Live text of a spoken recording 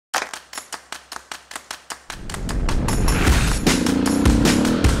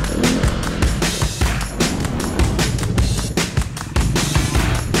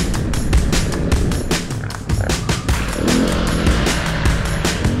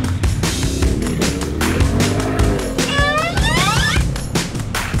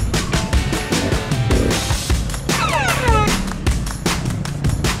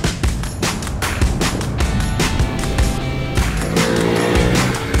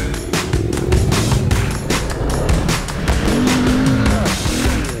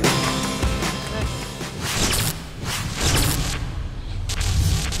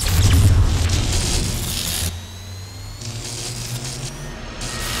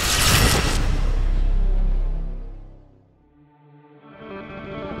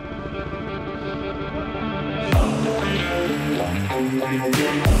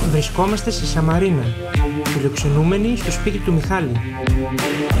Βρισκόμαστε στη Σαμαρίνα, φιλοξενούμενοι στο σπίτι του Μιχάλη.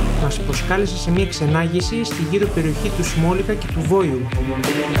 Μας προσκάλεσε σε μια ξενάγηση στη γύρω περιοχή του Σμόλικα και του Βόιου.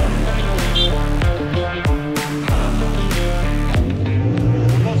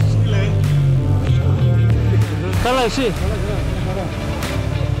 Καλά εσύ.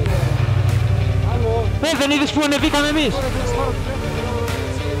 Δεν είδες που ανεβήκαμε εμείς.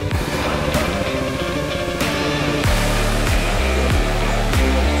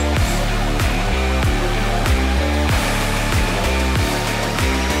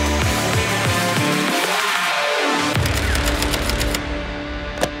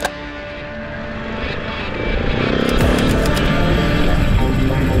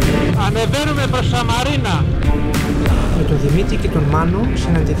 Ανεβαίνουμε προς Σαμαρίνα. Με τον Δημήτρη και τον Μάνο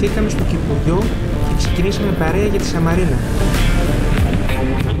συναντηθήκαμε στο Κυπουριό και ξεκινήσαμε παρέα για τη Σαμαρίνα.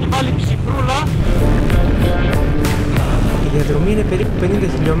 Έχει βάλει ψυχρούλα. Η διαδρομή είναι περίπου 50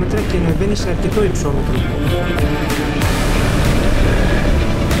 χιλιόμετρα και ανεβαίνει σε αρκετό υψόμετρο.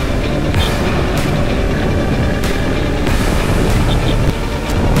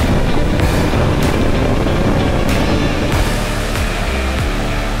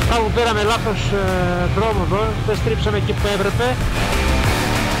 Κάπου πήραμε λάθος δρόμο εδώ, δεν στρίψαμε εκεί που έπρεπε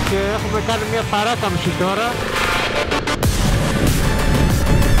και έχουμε κάνει μια παράκαμψη τώρα.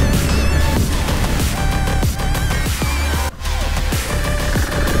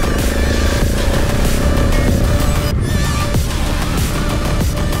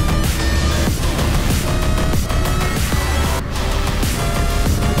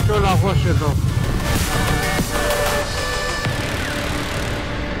 Και ο λαγός εδώ.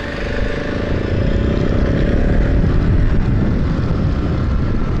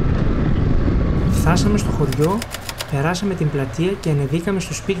 Φτάσαμε στο χωριό, περάσαμε την πλατεία και ανεβήκαμε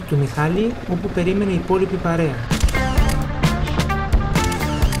στο σπίτι του Μιχάλη, όπου περίμενε η υπόλοιπη παρέα.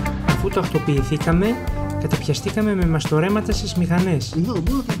 Αφού τακτοποιηθήκαμε, καταπιαστήκαμε με μαστορέματα στις μηχανές. Εδώ,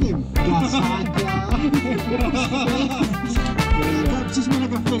 μόνο το game. Κλασάκια. Κάψεις με ένα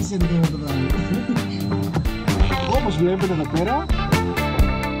καφέ σε εδώ το βράδυ. Όπως βλέπετε εδώ πέρα,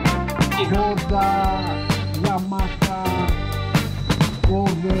 Honda, Yamaha,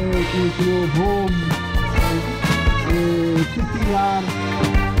 Κόβε, Μικροβόμ, TTR.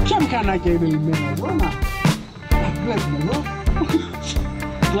 Ποια μηχανάκια είναι λυμμένα εδώ, να βλέπουμε εδώ.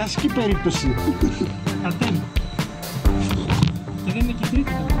 Κλασική περίπτωση. Αρτέμ. Και δεν είναι και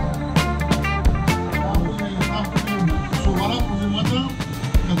τρίτη. Σοβαρά προβλήματα,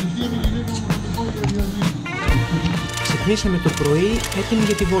 κατευθείαν η γυναίκα μου το πόδι για διαδίκτυο. Ξυπνήσαμε το πρωί έτοιμοι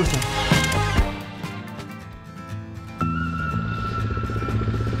για τη βόλτα.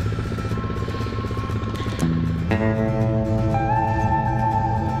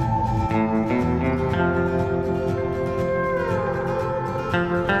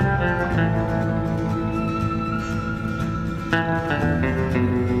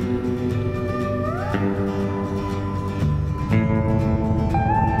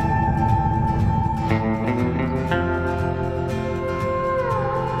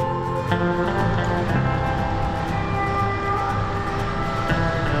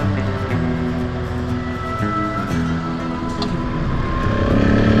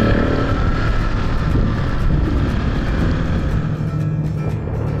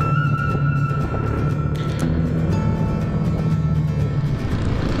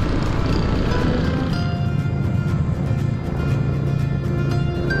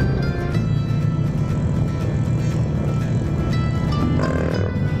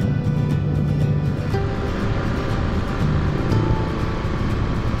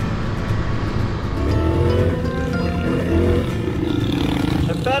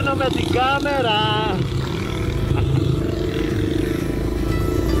 Με την κάμερα.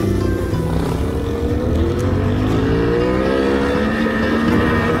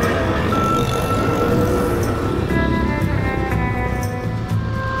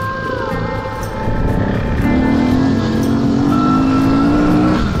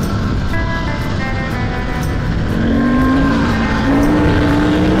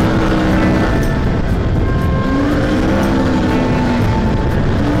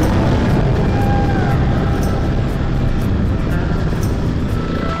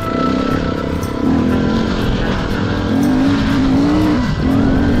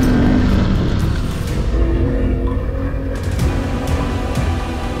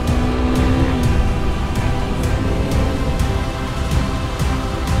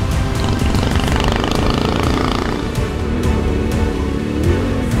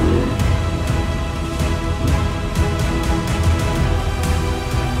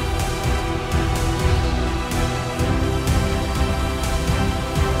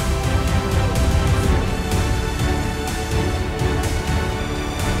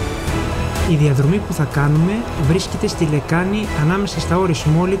 Η διαδρομή που θα κάνουμε βρίσκεται στη λεκάνη ανάμεσα στα όρη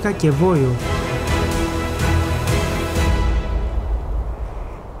Σμόλικα και Βόιο.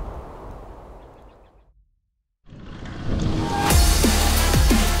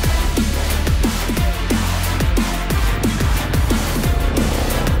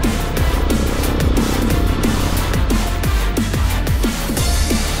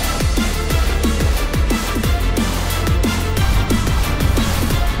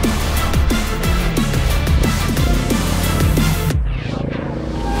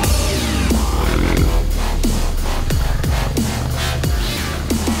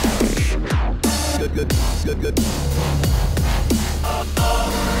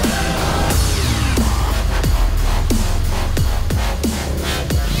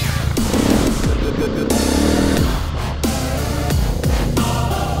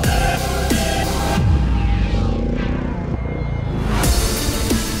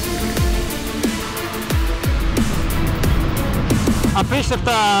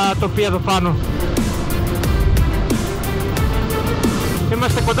 Απίστευτα τοπία εδώ πάνω.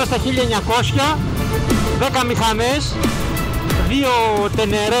 Είμαστε κοντά στα 1900, 10 μηχανές, 2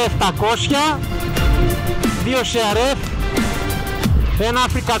 Τενερέ 700, 2 CRF, ένα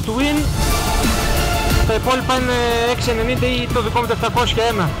Africa Twin, τα υπόλοιπα είναι 690 ή το δικό μου το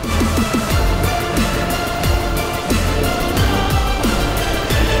 701.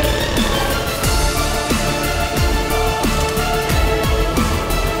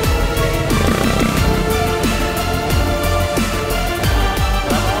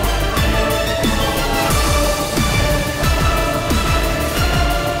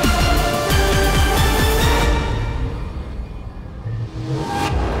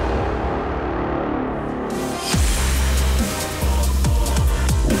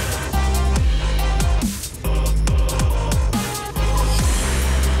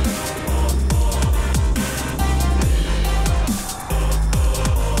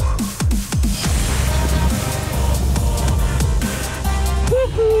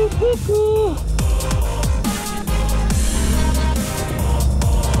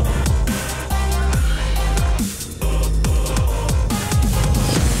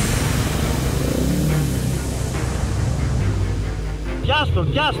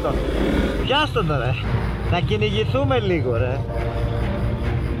 Πιάστον ρε, να κυνηγηθούμε λίγο ρε.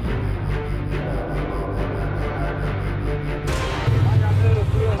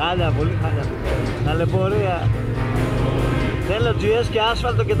 Χάλια, πολύ χάλια. Ταλαιπωρία. Θέλω GS και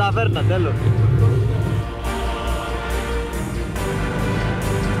άσφαλτο και ταβέρνα, τέλος.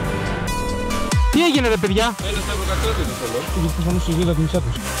 Τι έγινε ρε παιδιά? Ένα στα ευρωκατρόπια το θέλω. Γιατί προφανώς η βίδα την μισά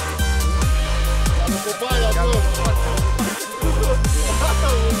τους.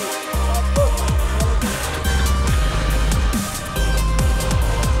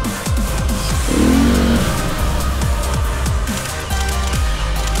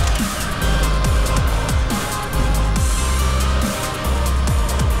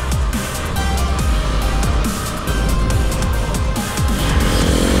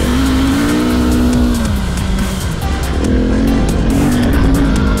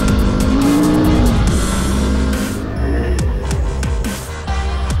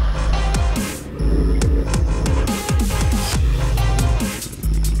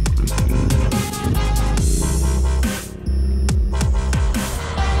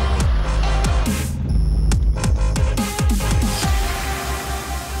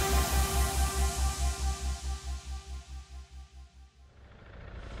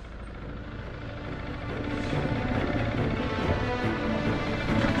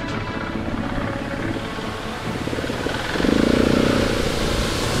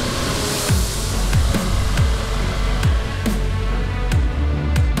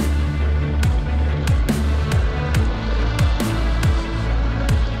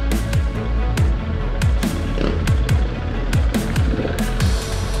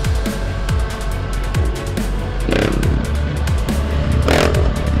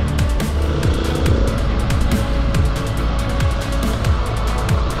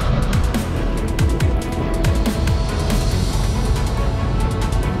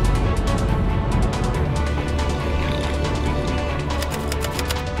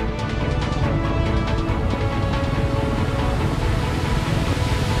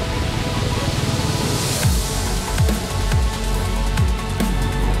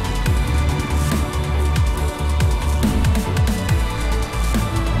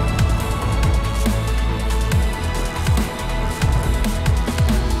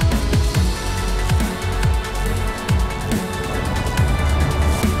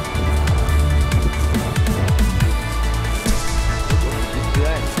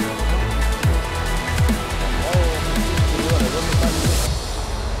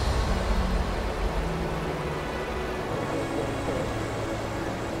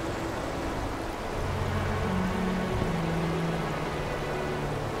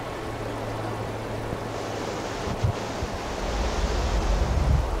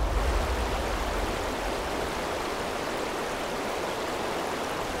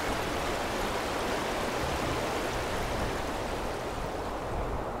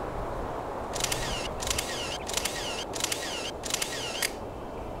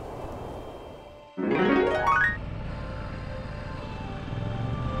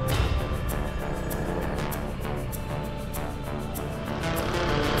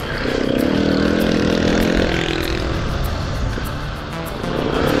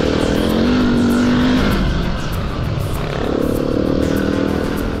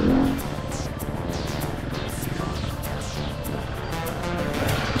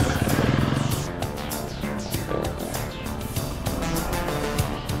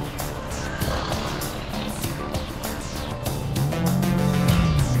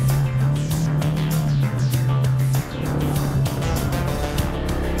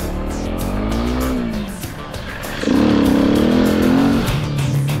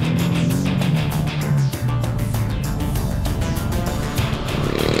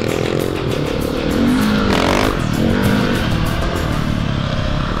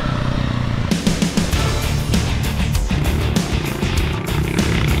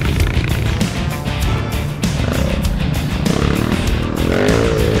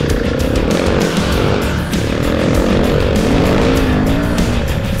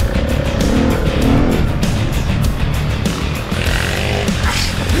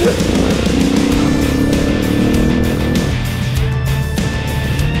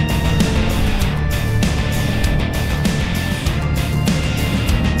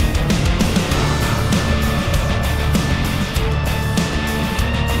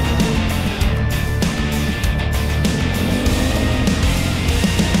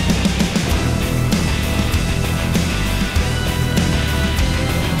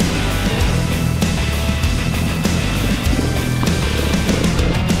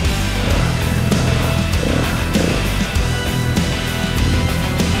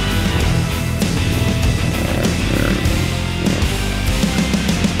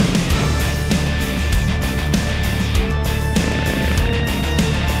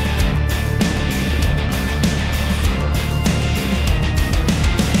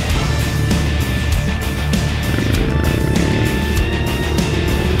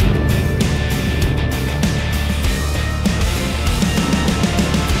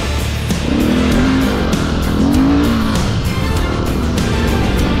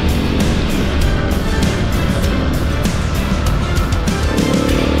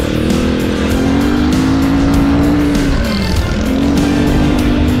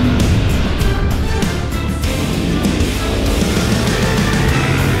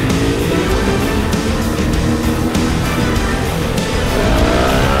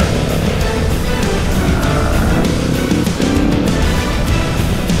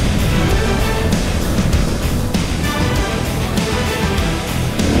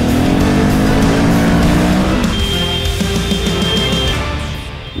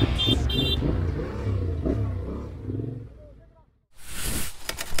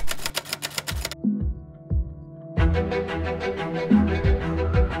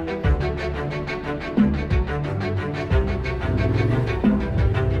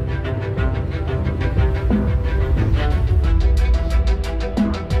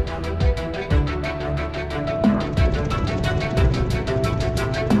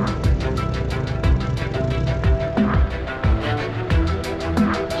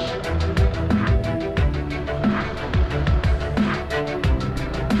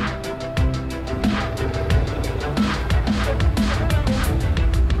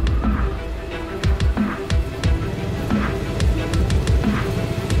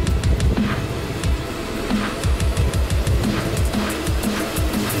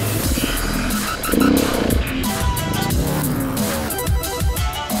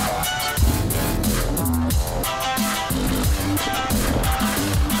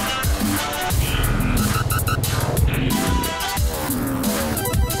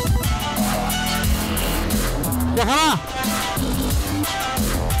 Μια χαρά!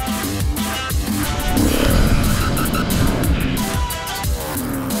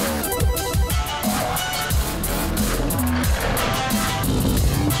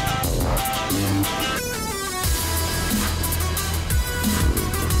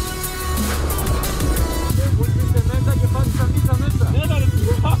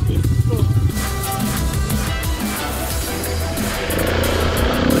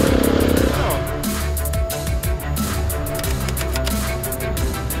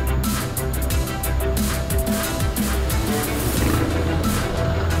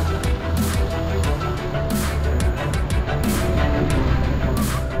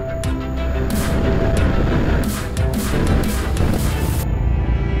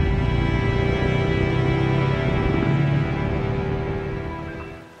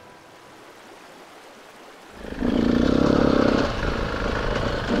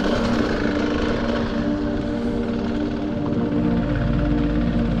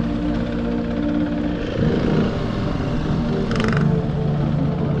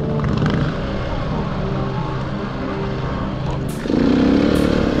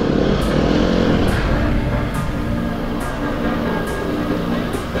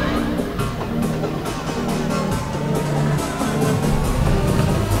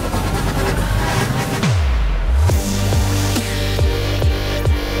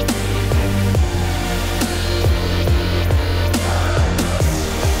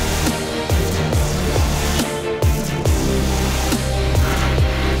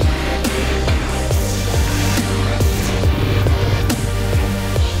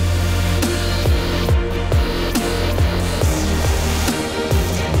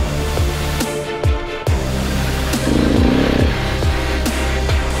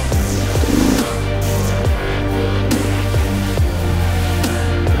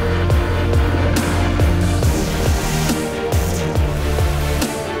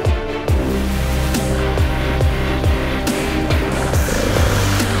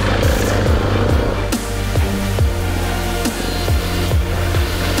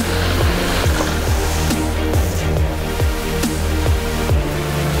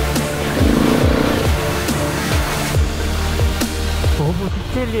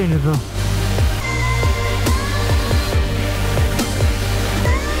 Είναι εδώ.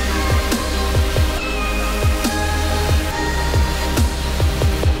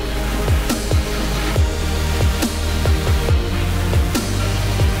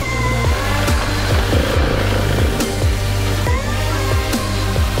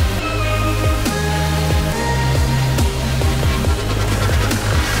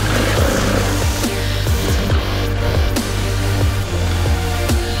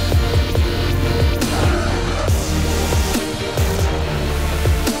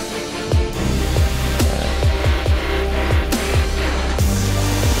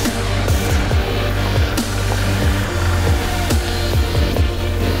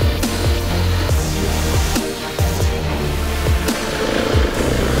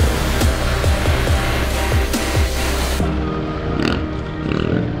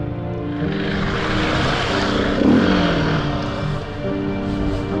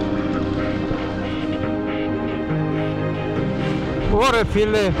 Ωραία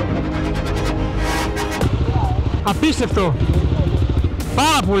φίλε, απίστευτο,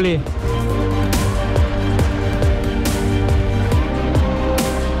 πάρα πολύ.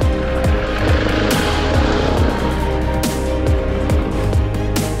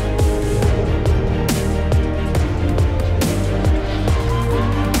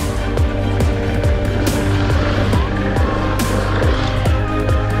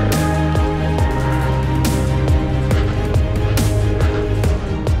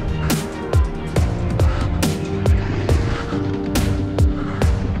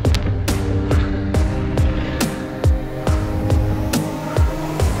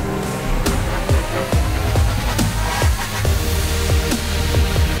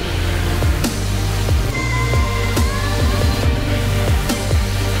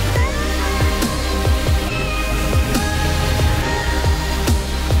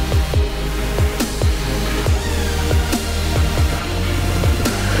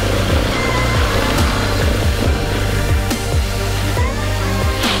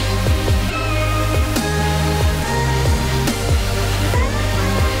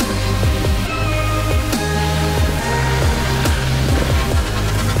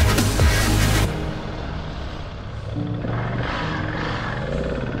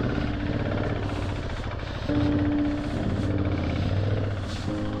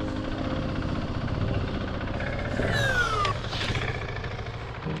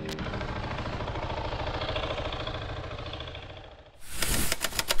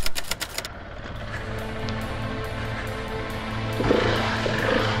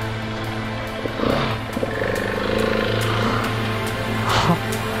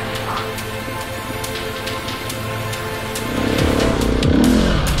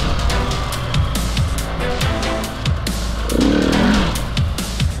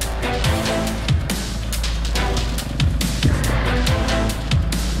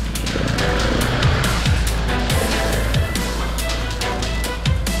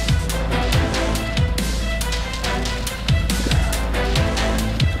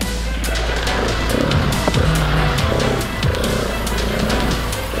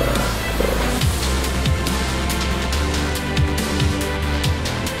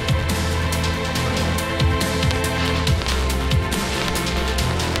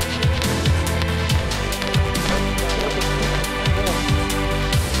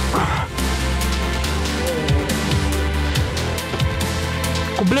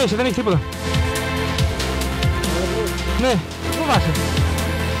 λέει, δεν έχει τίποτα. Ναι, φοβάσαι.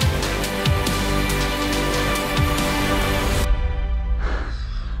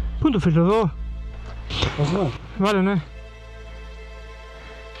 Πού είναι το φίλτρο εδώ? Βάλε, ναι.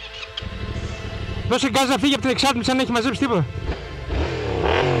 Δώσε γκάζ να φύγει από την εξάρτηση αν έχει μαζέψει τίποτα.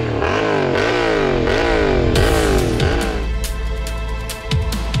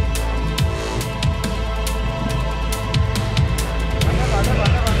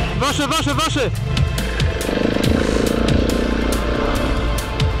 Δώσε!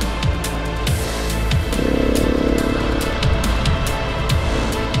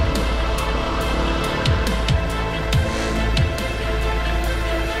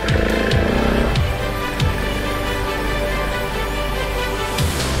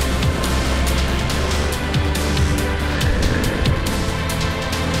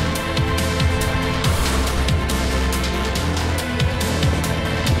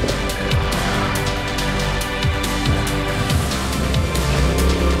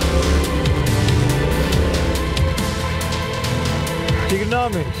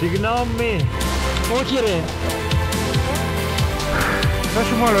 Συγγνώμη. Όχι ρε.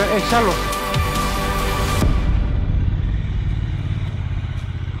 Δώσε μου άλλο, έχεις άλλο.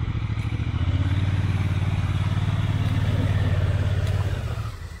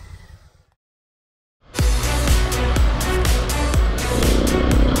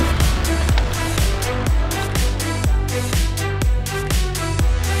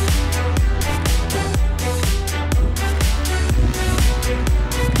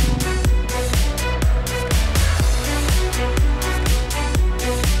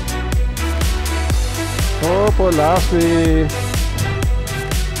 Λάσπη.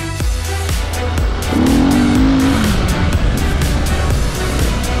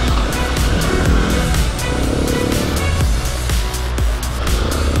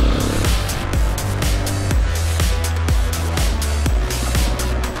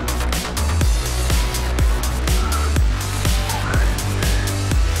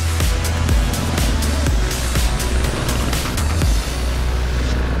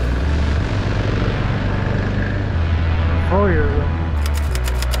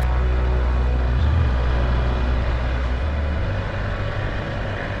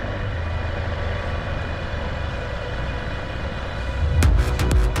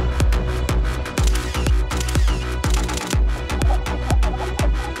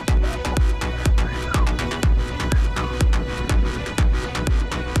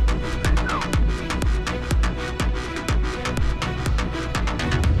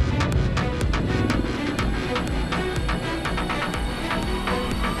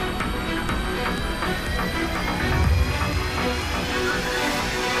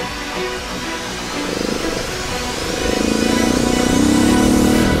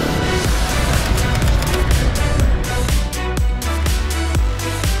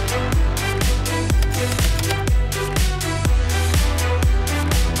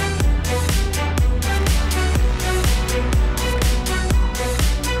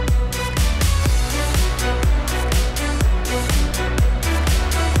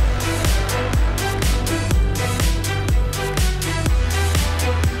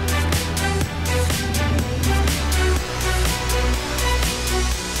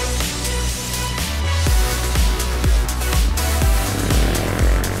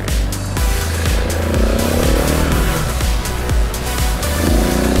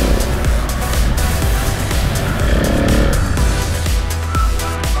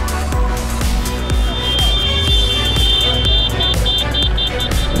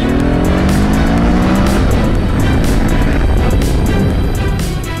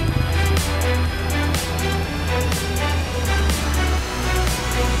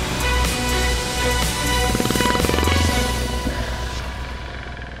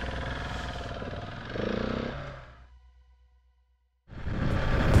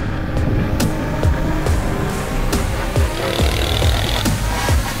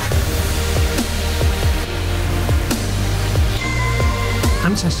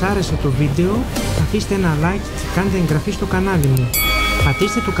 Αν σας άρεσε το βίντεο, αφήστε ένα like και κάντε εγγραφή στο κανάλι μου.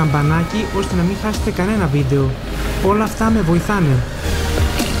 Πατήστε το καμπανάκι ώστε να μην χάσετε κανένα βίντεο. Όλα αυτά με βοηθάνε.